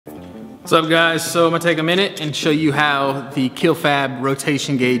What's up guys? So I'm gonna take a minute and show you how the KilFab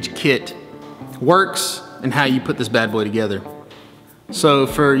rotation gauge kit works and how you put this bad boy together. So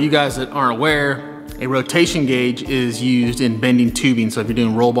for you guys that aren't aware, a rotation gauge is used in bending tubing. So if you're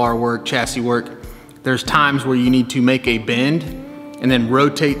doing roll bar work, chassis work, there's times where you need to make a bend and then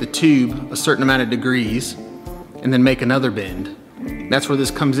rotate the tube a certain amount of degrees and then make another bend. That's where this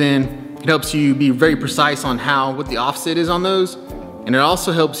comes in. It helps you be very precise on what the offset is on those. And it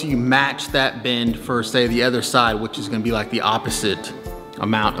also helps you match that bend for, say, the other side, which is gonna be like the opposite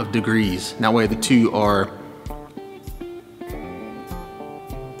amount of degrees. That way the two are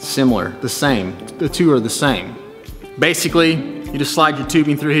similar, the same. The two are the same. Basically, you just slide your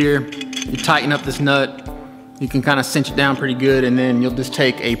tubing through here, you tighten up this nut, you can kind of cinch it down pretty good, and then you'll just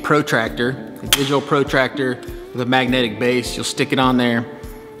take a protractor, a digital protractor with a magnetic base, you'll stick it on there,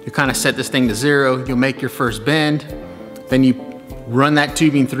 you kind of set this thing to 0, you'll make your first bend, then you run that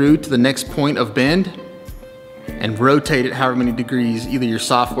tubing through to the next point of bend and rotate it however many degrees either your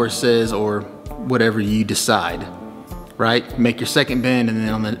software says or whatever you decide, right? Make your second bend, and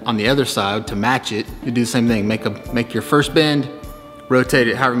then on the other side to match it, you do the same thing. Make your first bend, rotate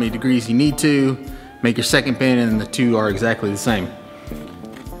it however many degrees you need to, make your second bend, and the two are exactly the same.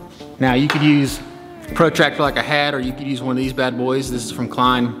 Now you could use a protractor like I had, or you could use one of these bad boys. This is from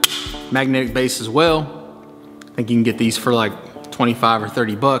Klein, magnetic base as well. I think you can get these for like 25 or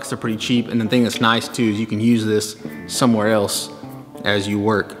 30 bucks. They're pretty cheap. And the thing that's nice too is you can use this somewhere else as you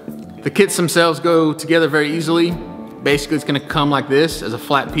work. The kits themselves go together very easily. Basically it's gonna come like this as a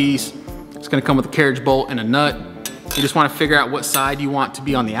flat piece. It's gonna come with a carriage bolt and a nut. You just wanna figure out what side you want to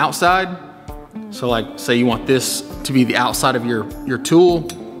be on the outside. So like say you want this to be the outside of your tool,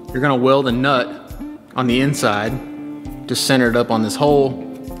 you're gonna weld a nut on the inside, just center it up on this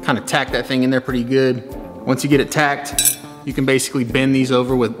hole, kind of tack that thing in there pretty good. Once you get it tacked, you can basically bend these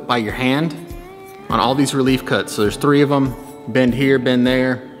over by your hand on all these relief cuts. So there's 3 of them. Bend here, bend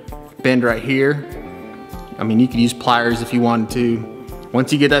there, bend right here. I mean, you could use pliers if you wanted to.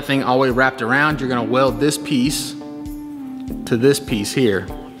 Once you get that thing all the way wrapped around, you're gonna weld this piece to this piece here.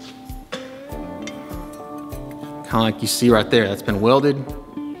 Kind of like you see right there, that's been welded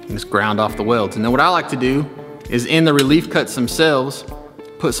and just ground off the welds. And then what I like to do is in the relief cuts themselves,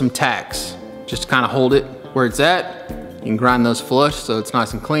 put some tacks, just to kind of hold it where it's at. You can grind those flush so it's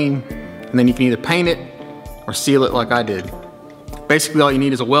nice and clean, and then you can either paint it or seal it like I did. Basically all you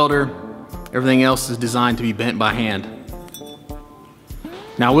need is a welder. Everything else is designed to be bent by hand.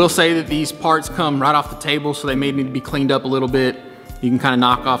 Now I will say that these parts come right off the table, so they may need to be cleaned up a little bit. You can kind of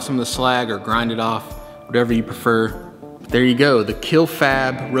knock off some of the slag or grind it off, whatever you prefer. But there you go, the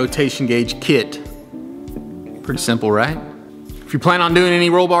KilFab rotation gauge kit. Pretty simple, right? If you plan on doing any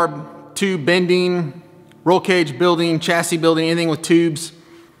roll bar tube bending, roll cage building, chassis building, anything with tubes,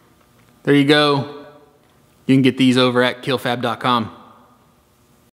 there you go. You can get these over at kilfab.com.